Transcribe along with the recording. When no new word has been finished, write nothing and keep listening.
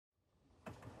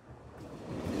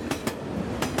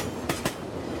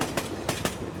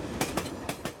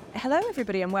Hello,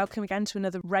 everybody, and welcome again to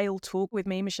another Rail Talk with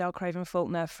me,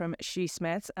 Michelle.Craven-Faulkner from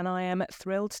Shoosmiths, and I am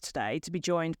thrilled today to be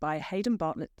joined by Haydon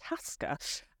Bartlett Tasker.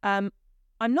 I'm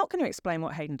not going to explain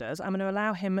what Haydon does. I'm going to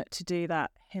allow him to do that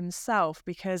himself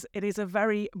because it is a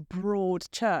very broad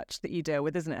church that you deal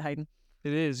with, isn't it, Haydon?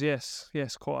 It is, yes,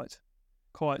 quite.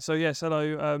 So yes,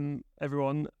 hello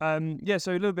everyone. So a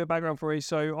little bit of background for you.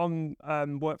 So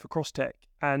I'm work for Crosstech,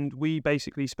 and we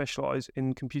basically specialise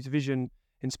in computer vision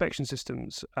inspection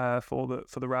systems for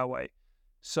the railway.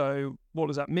 So what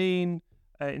does that mean?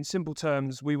 In simple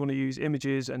terms, we want to use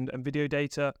images and video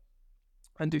data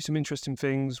and do some interesting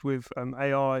things with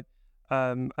AI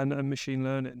and machine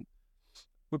learning.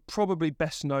 We're probably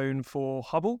best known for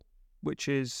Hubble, which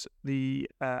is the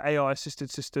AI-assisted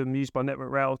system used by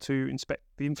Network Rail to inspect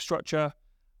the infrastructure,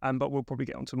 but we'll probably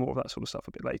get onto more of that sort of stuff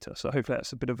a bit later. So hopefully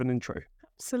that's a bit of an intro.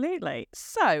 Absolutely.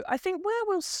 So I think where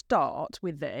we'll start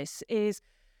with this is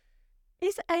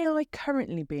AI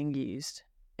currently being used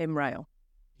in rail?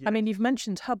 Yeah. I mean, you've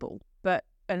mentioned Hubble, but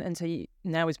and so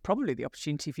now is probably the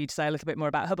opportunity for you to say a little bit more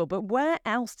about Hubble, but where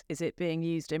else is it being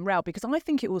used in rail? Because I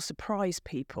think it will surprise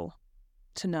people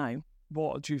to know.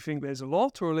 What, do you think there's a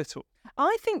lot or a little?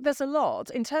 I think there's a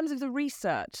lot in terms of the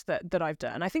research that I've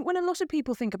done. I think when a lot of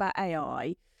people think about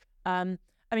AI,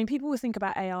 people will think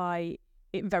about AI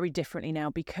very differently now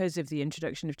because of the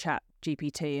introduction of Chat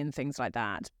GPT and things like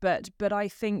that. But I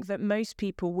think that most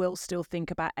people will still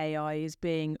think about AI as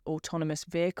being autonomous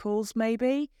vehicles,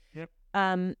 maybe. Yep.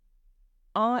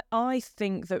 I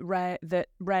think that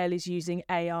rail is using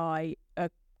AI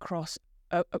across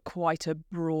quite a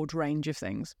broad range of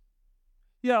things.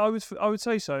 Yeah, I would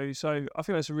say so. So I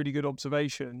think that's a really good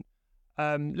observation.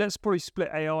 Let's probably split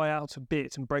AI out a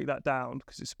bit and break that down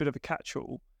because it's a bit of a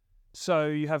catch-all. So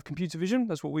you have computer vision.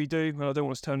 That's what we do. And I don't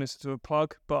want to turn this into a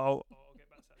plug, but I'll get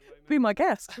back to that in a moment. Be my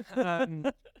guest.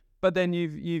 But then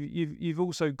you've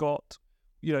also got,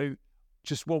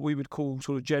 just what we would call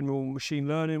sort of general machine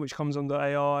learning, which comes under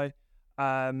AI.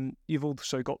 You've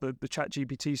also got the Chat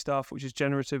GPT stuff, which is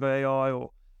generative AI or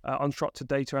unstructured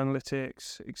data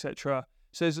analytics, etc.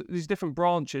 So there's these different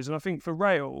branches, and I think for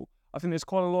rail, I think there's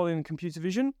quite a lot in computer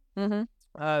vision. Mm-hmm.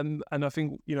 And I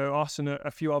think, us and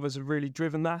a few others have really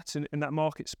driven that in that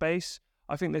market space.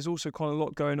 I think there's also quite a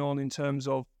lot going on in terms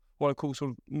of what I call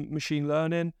sort of machine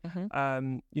learning, mm-hmm.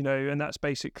 And that's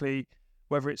basically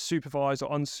whether it's supervised or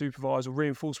unsupervised or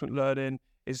reinforcement learning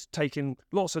is taking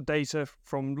lots of data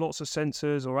from lots of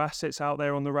sensors or assets out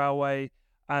there on the railway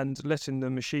and letting the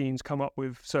machines come up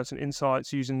with certain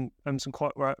insights using some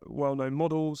quite well-known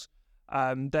models.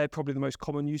 They're probably the most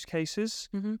common use cases.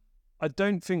 Mm-hmm. I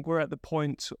don't think we're at the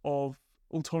point of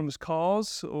autonomous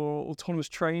cars or autonomous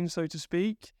trains, so to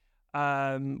speak.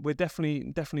 We're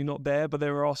definitely not there, but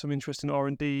there are some interesting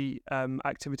R&D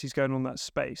activities going on in that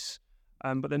space.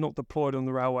 But they're not deployed on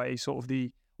the railway, sort of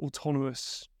the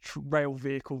autonomous rail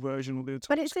vehicle version or the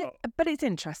autonomous car. But it's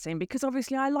interesting because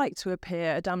obviously I like to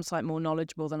appear a damn sight more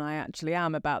knowledgeable than I actually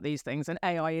am about these things, and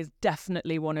AI is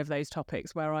definitely one of those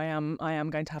topics where I am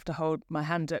going to have to hold my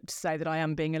hand up to say that I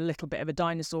am being a little bit of a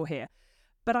dinosaur here.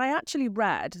 But I actually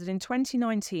read that in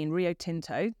 2019, Rio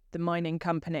Tinto, the mining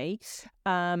company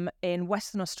in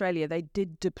Western Australia, they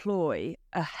did deploy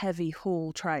a heavy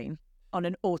haul train on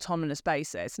an autonomous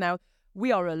basis. Now,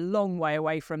 we are a long way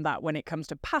away from that when it comes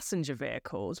to passenger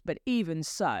vehicles, but even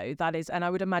so, that is, and I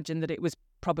would imagine that it was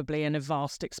probably in a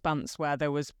vast expanse where there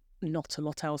was not a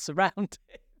lot else around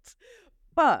it.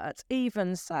 But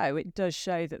even so, it does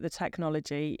show that the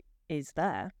technology is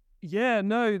there. Yeah,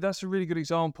 no, that's a really good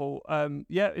example.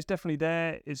 It's definitely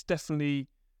there. It's definitely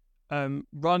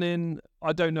running.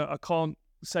 I don't know. I can't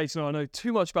say tonight I know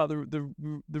too much about the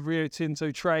Rio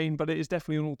Tinto train, but it is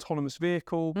definitely an autonomous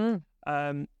vehicle.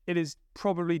 It is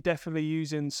probably definitely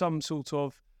using some sort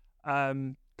of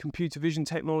computer vision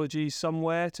technology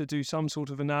somewhere to do some sort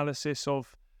of analysis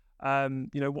of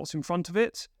what's in front of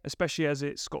it, especially as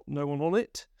it's got no one on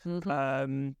it.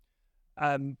 Mm-hmm.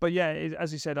 But yeah,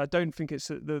 as you said, I don't think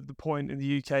it's at the point in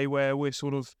the UK where we're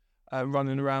sort of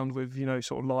running around with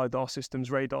sort of LiDAR systems,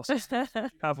 radar systems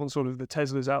have on sort of the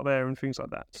Teslas out there and things like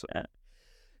that. So. Yeah.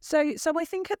 So I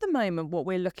think at the moment what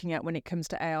we're looking at when it comes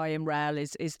to AI in rail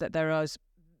is that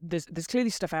there's clearly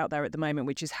stuff out there at the moment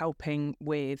which is helping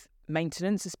with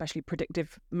maintenance, especially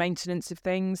predictive maintenance of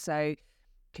things. So you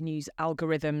can use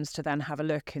algorithms to then have a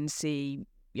look and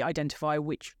identify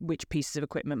which pieces of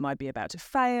equipment might be about to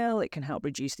fail. It can help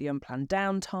reduce the unplanned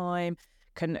downtime,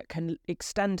 can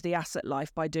extend the asset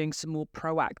life by doing some more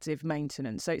proactive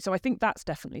maintenance. So I think that's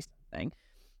definitely something.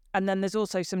 And then there's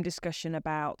also some discussion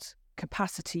about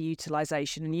capacity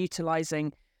utilization and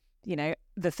utilizing,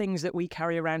 the things that we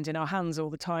carry around in our hands all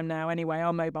the time now anyway,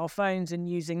 our mobile phones, and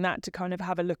using that to kind of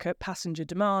have a look at passenger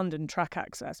demand and track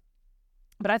access.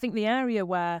 But I think the area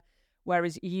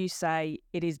whereas you say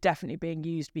it is definitely being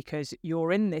used because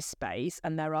you're in this space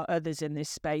and there are others in this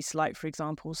space, like, for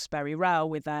example, Sperry Rail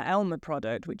with their Elmer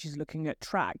product, which is looking at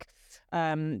track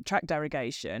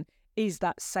derogation, is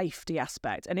that safety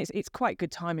aspect. And it's quite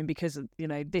good timing because, you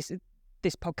know, this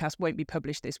podcast won't be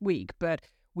published this week, but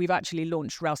we've actually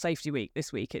launched Rail Safety Week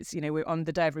this week. It's, you know, we're on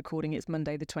the day of recording, it's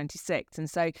Monday the 26th. And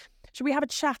so should we have a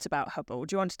chat about Hubble?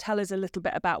 Do you want to tell us a little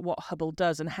bit about what Hubble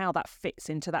does and how that fits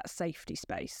into that safety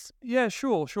space? Yeah,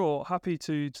 sure. Happy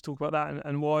to talk about that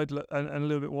and a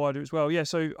little bit wider as well. Yeah,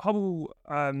 so Hubble,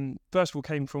 first of all,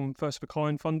 came from first of a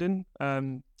kind funding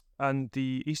and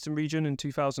the Eastern region in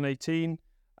 2018.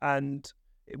 And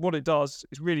what it does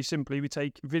is really simply, we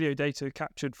take video data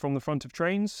captured from the front of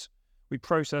trains, we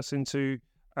process into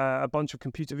a bunch of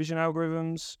computer vision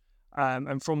algorithms,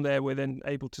 and from there we're then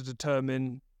able to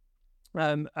determine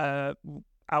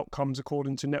outcomes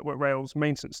according to Network Rail's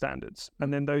maintenance standards,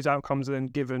 and then those outcomes are then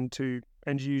given to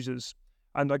end users.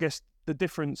 And I guess the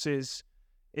difference is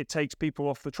it takes people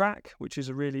off the track, which is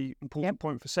a really important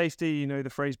point for safety, you know, the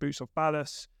phrase boots off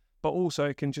ballast, but also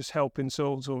it can just help in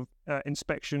sort of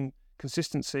inspection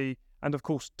consistency and, of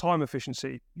course, time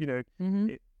efficiency. You know,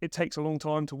 it takes a long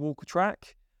time to walk a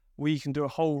track. We can do a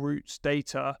whole route's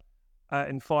data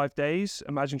in 5 days.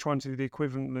 Imagine trying to do the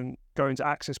equivalent and going to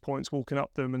access points, walking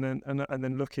up them, and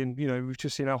then looking. You know, we've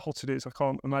just seen how hot it is. I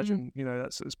can't imagine. You know,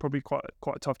 that's probably quite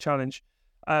a tough challenge.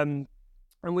 And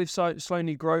we've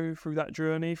slowly grown through that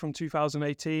journey from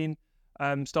 2018,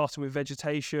 starting with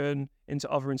vegetation into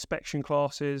other inspection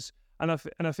classes, and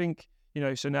I think, you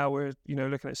know, so now we're, you know,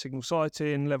 looking at signal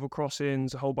sighting, level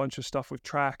crossings, a whole bunch of stuff with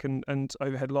track and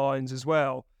overhead lines as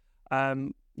well.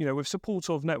 You know, with support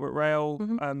of Network Rail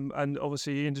and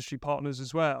obviously industry partners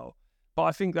as well. But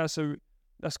I think that's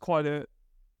quite an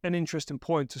interesting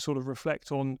point to sort of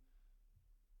reflect on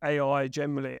AI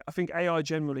generally. I think AI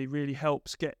generally really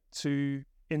helps get to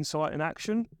insight and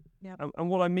action. Yeah. And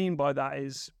what I mean by that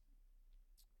is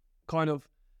kind of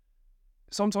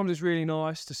sometimes it's really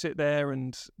nice to sit there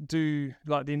and do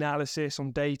like the analysis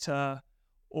on data,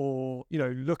 or, you know,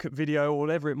 look at video or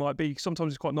whatever it might be.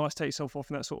 Sometimes it's quite nice to take yourself off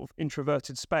in that sort of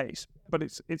introverted space. But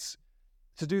it's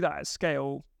to do that at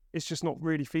scale, it's just not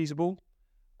really feasible.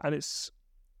 And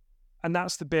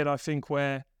that's the bit I think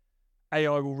where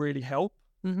AI will really help.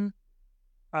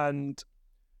 And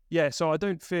yeah, so I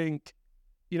don't think,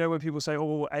 you know, when people say,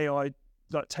 oh, AI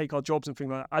like take our jobs and things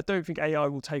like that, I don't think AI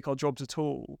will take our jobs at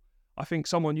all. I think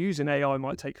someone using AI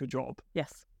might take your job.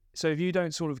 Yes. So if you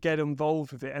don't sort of get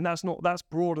involved with it, and that's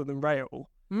broader than rail.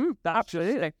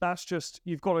 Absolutely. That's just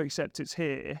you've got to accept it's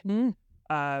here.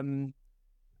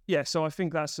 Yeah. So I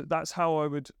think that's how I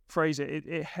would phrase it.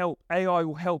 AI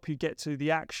will help you get to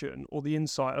the action or the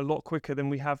insight a lot quicker than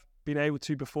we have been able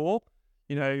to before.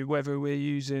 You know, whether we're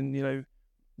using, you know,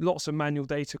 lots of manual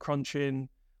data crunching,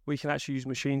 we can actually use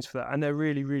machines for that, and they're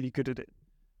really, really good at it.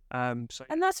 And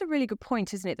that's a really good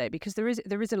point, isn't it, though? Because there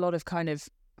is a lot of kind of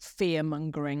fear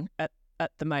mongering at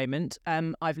the moment.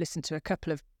 I've listened to a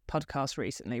couple of podcasts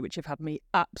recently which have had me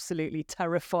absolutely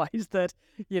terrified that,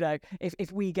 you know,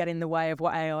 if we get in the way of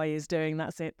what AI is doing,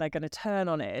 that's it, they're going to turn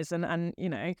on it. And you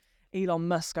know, Elon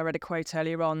Musk, I read a quote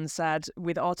earlier on, said,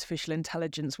 with artificial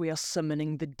intelligence we are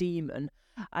summoning the demon.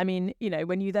 I mean, you know,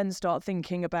 when you then start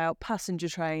thinking about passenger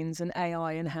trains and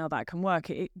AI and how that can work,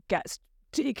 it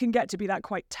can get to be that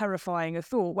quite terrifying a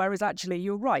thought, whereas actually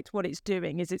you're right, what it's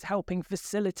doing is it's helping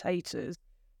facilitators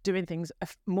doing things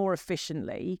more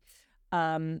efficiently,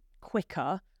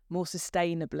 quicker, more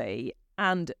sustainably,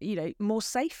 and, you know, more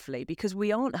safely, because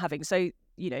we aren't having, so,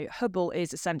 you know, Hubble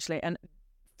is essentially, and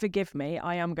forgive me,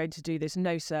 I am going to do this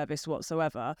no service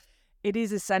whatsoever, it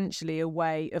is essentially a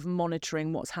way of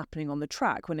monitoring what's happening on the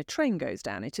track when a train goes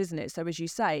down, isn't it? So as you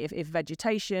say, if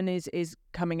vegetation is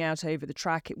coming out over the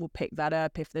track, it will pick that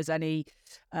up. If there's any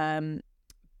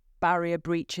barrier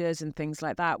breaches and things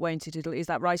like that, won't it? Is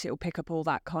that right? It'll pick up all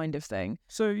that kind of thing.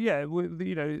 So yeah,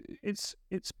 you know, it's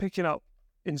picking up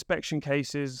inspection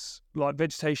cases like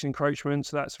vegetation encroachment.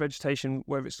 So that's vegetation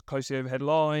whether it's close to the overhead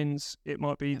lines. It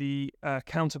might be the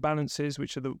counterbalances,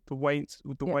 which are the weights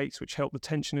which help the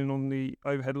tensioning on the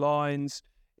overhead lines.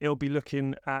 It'll be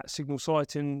looking at signal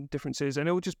sighting differences, and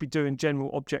it will just be doing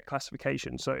general object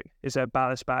classification. So is there a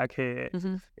ballast bag here?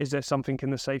 Is there something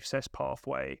in the safe cess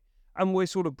pathway? And we're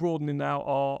sort of broadening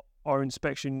out our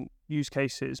inspection use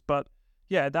cases. But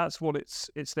yeah, that's what it's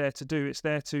there to do. It's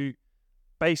there to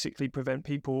basically prevent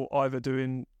people either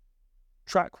doing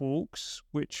track walks,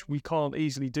 which we can't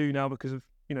easily do now because of,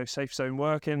 safe zone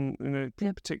working,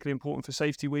 particularly important for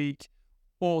safety week,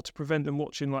 or to prevent them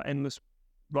watching like endless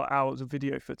hours of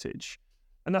video footage.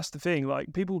 And that's the thing,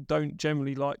 like people don't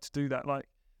generally like to do that. Like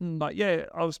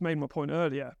I was made my point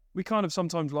earlier. We kind of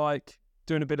sometimes like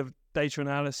doing a bit of data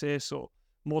analysis or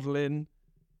modeling,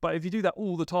 but if you do that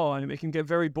all the time, it can get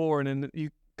very boring and you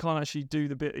can't actually do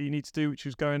the bit that you need to do, which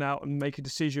is going out and make a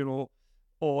decision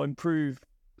or improve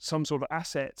some sort of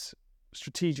asset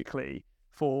strategically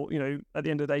for, at the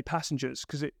end of the day, passengers,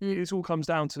 because it all comes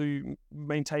down to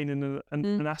maintaining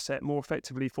an asset more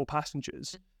effectively for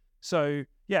passengers. So,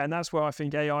 yeah, and that's where I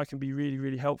think AI can be really,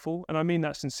 really helpful. And I mean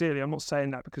that sincerely. I'm not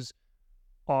saying that because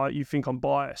you think I'm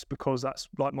biased, because that's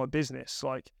like my business.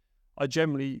 Like, I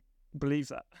generally believe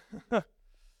that.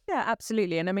 Yeah,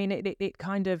 absolutely. And I mean,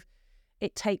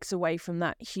 it takes away from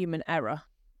that human error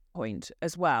point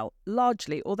as well,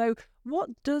 largely. Although what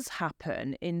does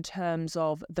happen in terms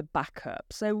of the backup?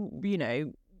 So, we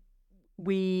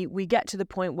get to the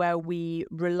point where we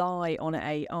rely on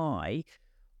AI.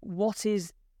 What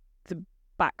is the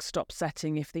backstop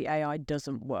setting if the AI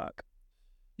doesn't work?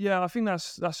 Yeah, I think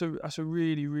that's a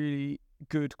really, really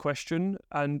good question,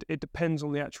 and it depends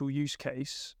on the actual use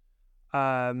case.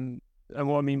 And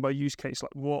what I mean by use case,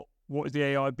 like what is the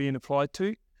AI being applied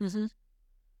to? Mm-hmm.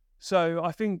 So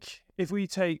I think if we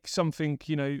take something,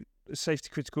 safety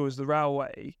critical as the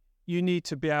railway, you need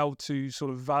to be able to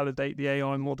sort of validate the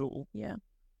AI model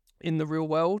in the real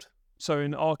world. So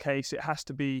in our case, it has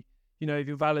to be, if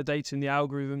you're validating the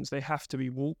algorithms, they have to be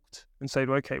walked and say,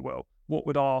 okay, well, what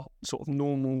would our sort of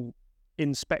normal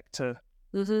inspector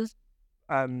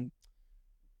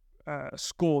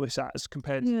score this as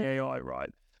compared to the AI, right?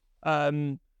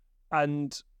 And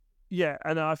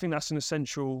I think that's an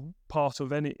essential part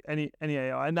of any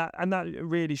AI, and that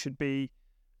really should be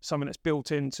something that's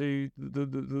built into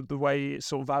the way it's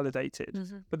sort of validated.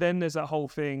 Mm-hmm. But then there's that whole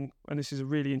thing, and this is a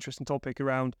really interesting topic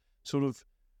around sort of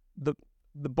the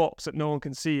box that no one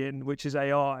can see in, which is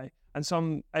AI. And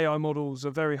some AI models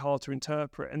are very hard to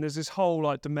interpret, and there's this whole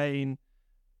like domain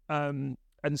and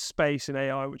space in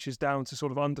AI which is down to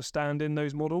sort of understanding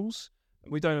those models.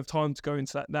 We don't have time to go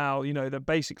into that now. That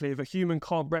basically if a human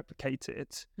can't replicate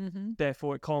it,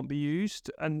 therefore it can't be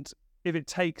used. And if it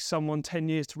takes someone 10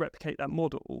 years to replicate that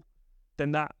model,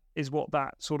 then that is what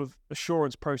that sort of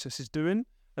assurance process is doing.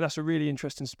 And that's a really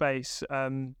interesting space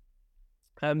to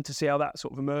see how that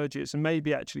sort of emerges. And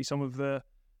maybe actually some of the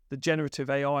generative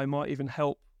AI might even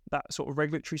help that sort of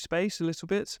regulatory space a little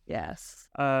bit. Yes.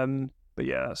 But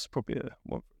yeah, that's probably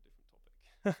one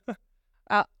for a different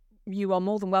topic. You are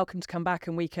more than welcome to come back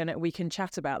and we can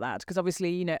chat about that, because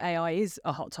obviously, AI is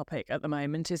a hot topic at the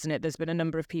moment, isn't it? There's been a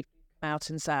number of people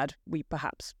out and said we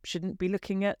perhaps shouldn't be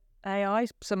looking at AI,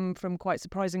 some from quite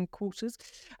surprising quarters.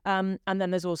 And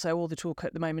then there's also all the talk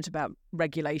at the moment about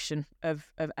regulation of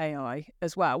AI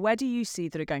as well. Where do you see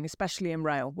that going, especially in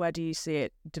rail? Where do you see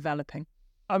it developing?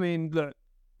 I mean, look,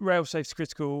 rail safety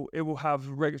critical, it will have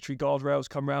regulatory guardrails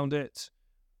come around it.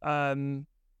 And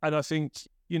I think,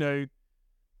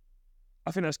 I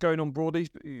think that's going on broadly.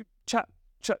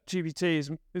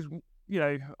 ChatGPT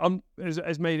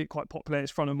has made it quite popular.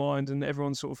 It's front of mind, and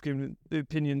everyone's sort of giving the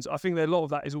opinions. I think that a lot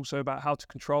of that is also about how to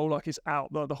control. Like, it's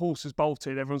out, like the horse is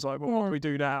bolted. Everyone's like, well, what do we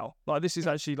do now? Like, this is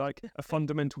actually like a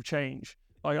fundamental change.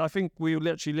 Like, I think we're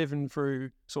literally living through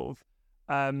sort of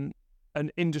an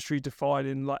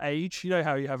industry-defining like age. You know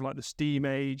how you have like the steam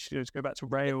age, to go back to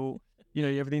rail. You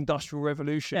have the Industrial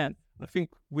Revolution. Yeah. I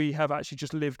think we have actually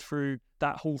just lived through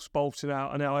that horse bolting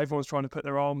out, and now everyone's trying to put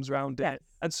their arms around it.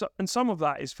 Yes. And some of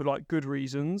that is for like good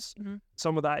reasons. Mm-hmm.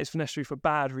 Some of that is necessarily for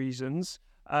bad reasons.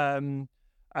 And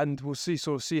we'll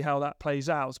see how that plays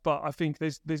out. But I think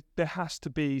there has to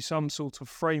be some sort of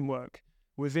framework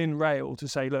within rail to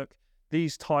say, look,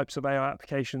 these types of AI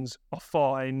applications are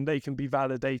fine. They can be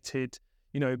validated,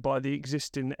 by the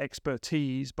existing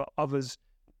expertise, but others,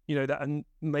 that are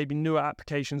maybe newer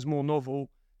applications, more novel,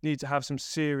 need to have some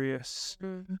serious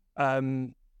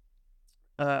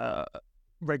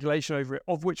regulation over it,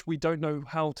 of which we don't know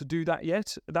how to do that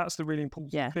yet. That's the really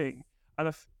important thing. And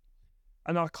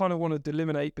I kind of want to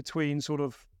delineate between sort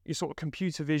of your sort of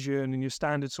computer vision and your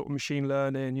standard sort of machine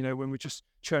learning, when we're just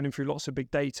churning through lots of big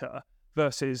data,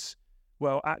 versus,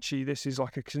 well, actually this is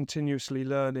like a continuously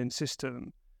learning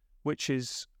system, which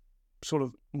is sort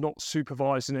of not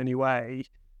supervised in any way.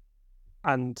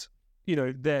 And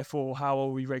therefore, how are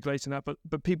we regulating that?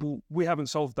 But people, we haven't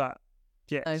solved that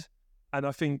yet. No. And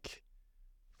I think,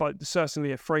 but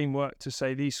certainly a framework to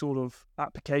say these sort of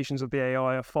applications of the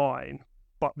AI are fine,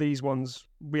 but these ones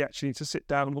we actually need to sit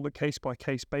down on a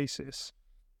case-by-case basis.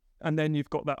 And then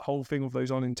you've got that whole thing of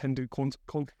those unintended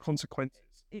consequences.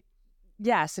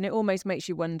 Yes, and it almost makes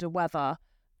you wonder whether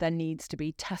there needs to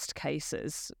be test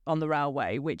cases on the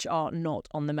railway which are not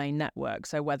on the main network.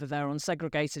 So whether they're on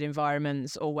segregated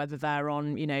environments or whether they're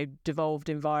on, devolved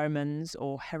environments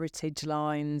or heritage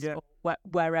lines or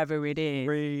wherever it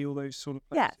is. All those sort of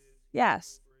places.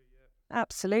 Yes,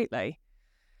 absolutely.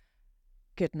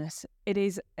 Goodness, it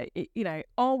is,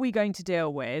 are we going to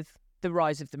deal with the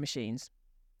rise of the machines?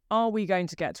 Are we going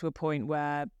to get to a point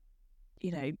where,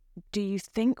 do you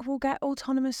think we'll get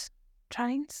autonomous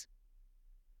trains?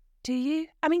 Do you?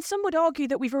 I mean, some would argue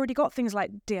that we've already got things like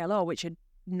DLR, which are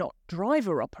not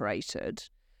driver operated.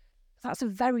 That's a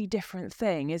very different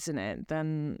thing, isn't it,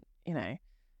 than,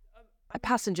 a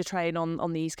passenger train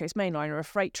on the East Coast Main Line or a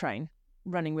freight train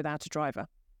running without a driver.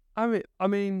 I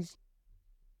mean,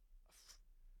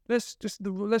 let's just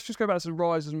go back to the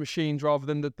rise of the machines rather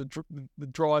than the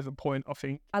driver point, I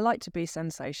think. I like to be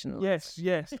sensational. Yes,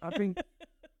 I think.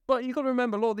 But you've got to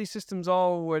remember, a lot of these systems are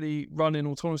already running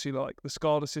autonomously, like the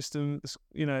SCADA system,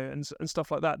 and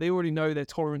stuff like that. They already know their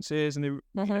tolerances, and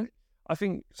I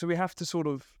think so. We have to sort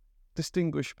of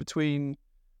distinguish between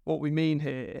what we mean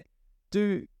here.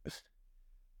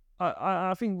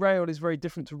 I think rail is very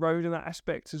different to road in that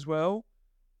aspect as well.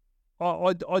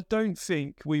 I don't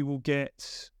think we will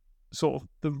get sort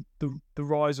of the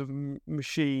rise of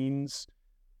machines,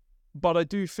 but I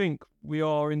do think we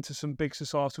are into some big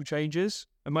societal changes.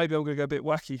 And maybe I'm going to go a bit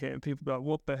wacky here and people will be like,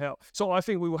 what the hell? So I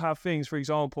think we will have things, for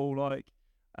example, like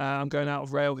I'm going out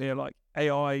of rail here, like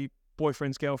AI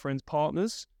boyfriends, girlfriends,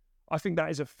 partners. I think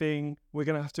that is a thing. We're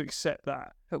going to have to accept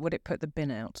that. But would it put the bin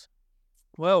out?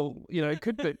 Well, it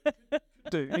could do.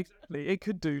 Exactly. It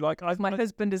could do. Like, if my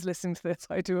husband is listening to this,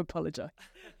 I do apologise.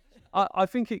 I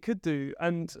think it could do.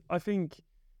 And I think,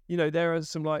 there are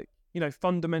some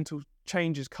fundamental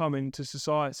changes coming to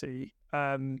society.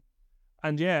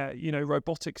 And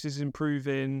robotics is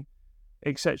improving,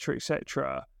 etc.,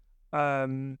 etc.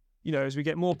 As we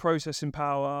get more processing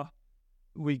power,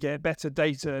 we get better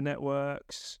data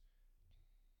networks.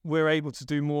 We're able to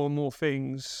do more and more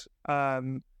things.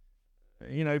 People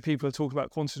are talking about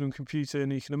quantum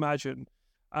computing, you can imagine.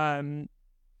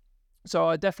 So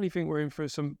I definitely think we're in for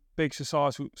some big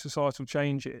societal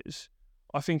changes.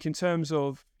 I think in terms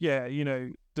of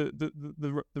the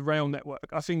rail network,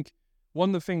 I think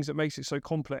one of the things that makes it so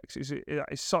complex is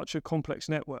it's such a complex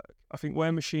network. I think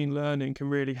where machine learning can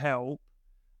really help,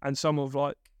 and some of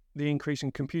the increase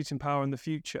in computing power in the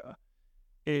future,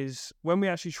 is when we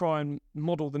actually try and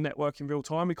model the network in real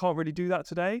time. We can't really do that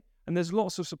today, and there's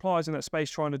lots of suppliers in that space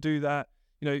trying to do that.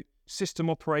 System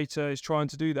operator is trying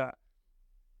to do that.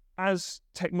 As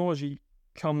technology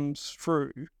comes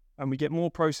through and we get more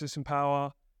processing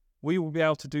power, we will be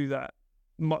able to do that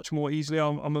much more easily.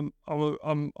 I'm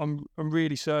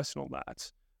really certain on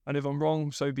that. And if I'm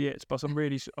wrong, so be it. But I'm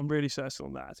really certain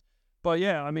on that. But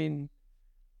yeah, I mean,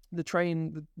 the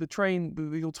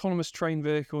autonomous train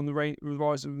vehicle and the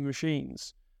rise of the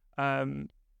machines.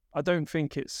 I don't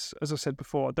think it's, as I said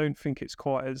before, I don't think it's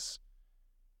quite as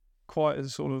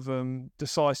sort of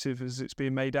decisive as it's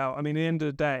being made out. I mean, at the end of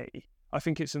the day, I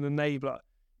think it's an enabler.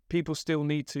 People still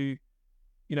need to,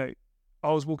 I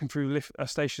was walking through a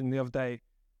station the other day.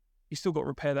 You still got to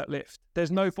repair that lift.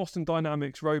 There's no Boston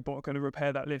Dynamics robot going to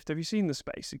repair that lift. Have you seen the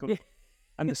space?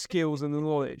 And the skills and the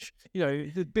knowledge.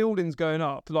 The building's going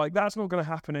up. That's not going to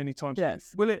happen anytime soon.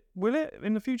 Yes. Will it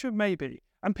in the future? Maybe.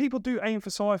 And people do aim for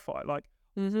sci-fi.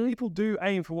 People do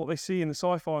aim for what they see in the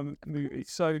sci-fi movies.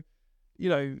 So,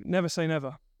 never say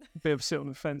never. Bit of a sit on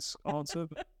the fence answer.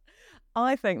 But.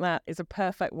 I think that is a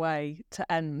perfect way to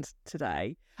end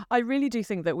today. I really do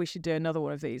think that we should do another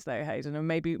one of these, though, Haydon, and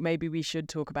maybe we should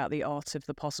talk about the art of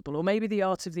the possible, or maybe the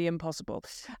art of the impossible.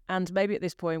 And maybe at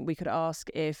this point we could ask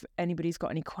if anybody's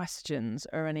got any questions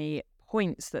or any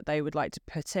points that they would like to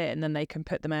put in, then they can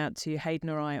put them out to Haydon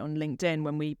or I on LinkedIn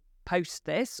when we post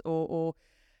this, or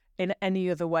in any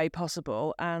other way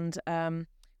possible. And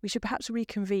we should perhaps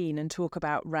reconvene and talk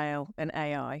about rail and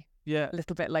AI. Yeah, a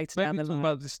little bit later maybe down the line.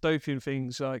 About dystopian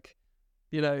things,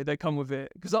 they come with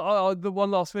it. Because the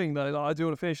one last thing though, I do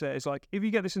want to finish there is if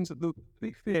you get this into the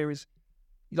big fear is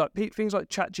things like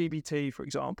ChatGPT, for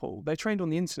example. They're trained on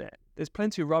the internet. There's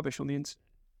plenty of rubbish on the internet.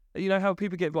 You know how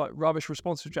people get rubbish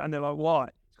responses, and they're like, why?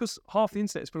 It's because half the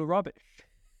internet is full of rubbish.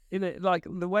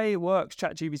 The way it works,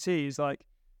 ChatGPT is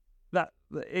that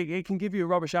it can give you a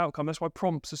rubbish outcome. That's why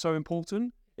prompts are so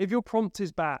important. If your prompt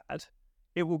is bad,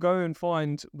 it will go and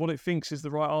find what it thinks is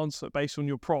the right answer based on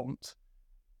your prompt.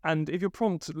 And if your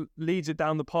prompt leads it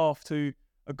down the path to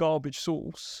a garbage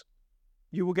source,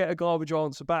 you will get a garbage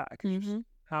answer back. Mm-hmm.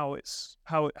 How it's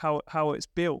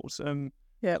built.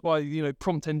 Yeah. That's why, you know,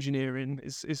 prompt engineering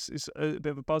is a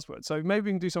bit of a buzzword. So maybe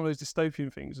we can do some of those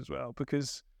dystopian things as well,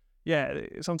 because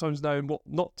sometimes knowing what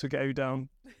not to go down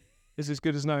is as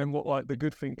good as knowing what like the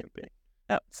good thing could be.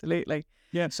 Absolutely.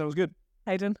 Yeah, sounds good.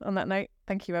 Haydon, on that note,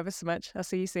 thank you ever so much. I'll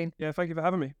see you soon. Yeah, thank you for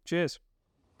having me. Cheers.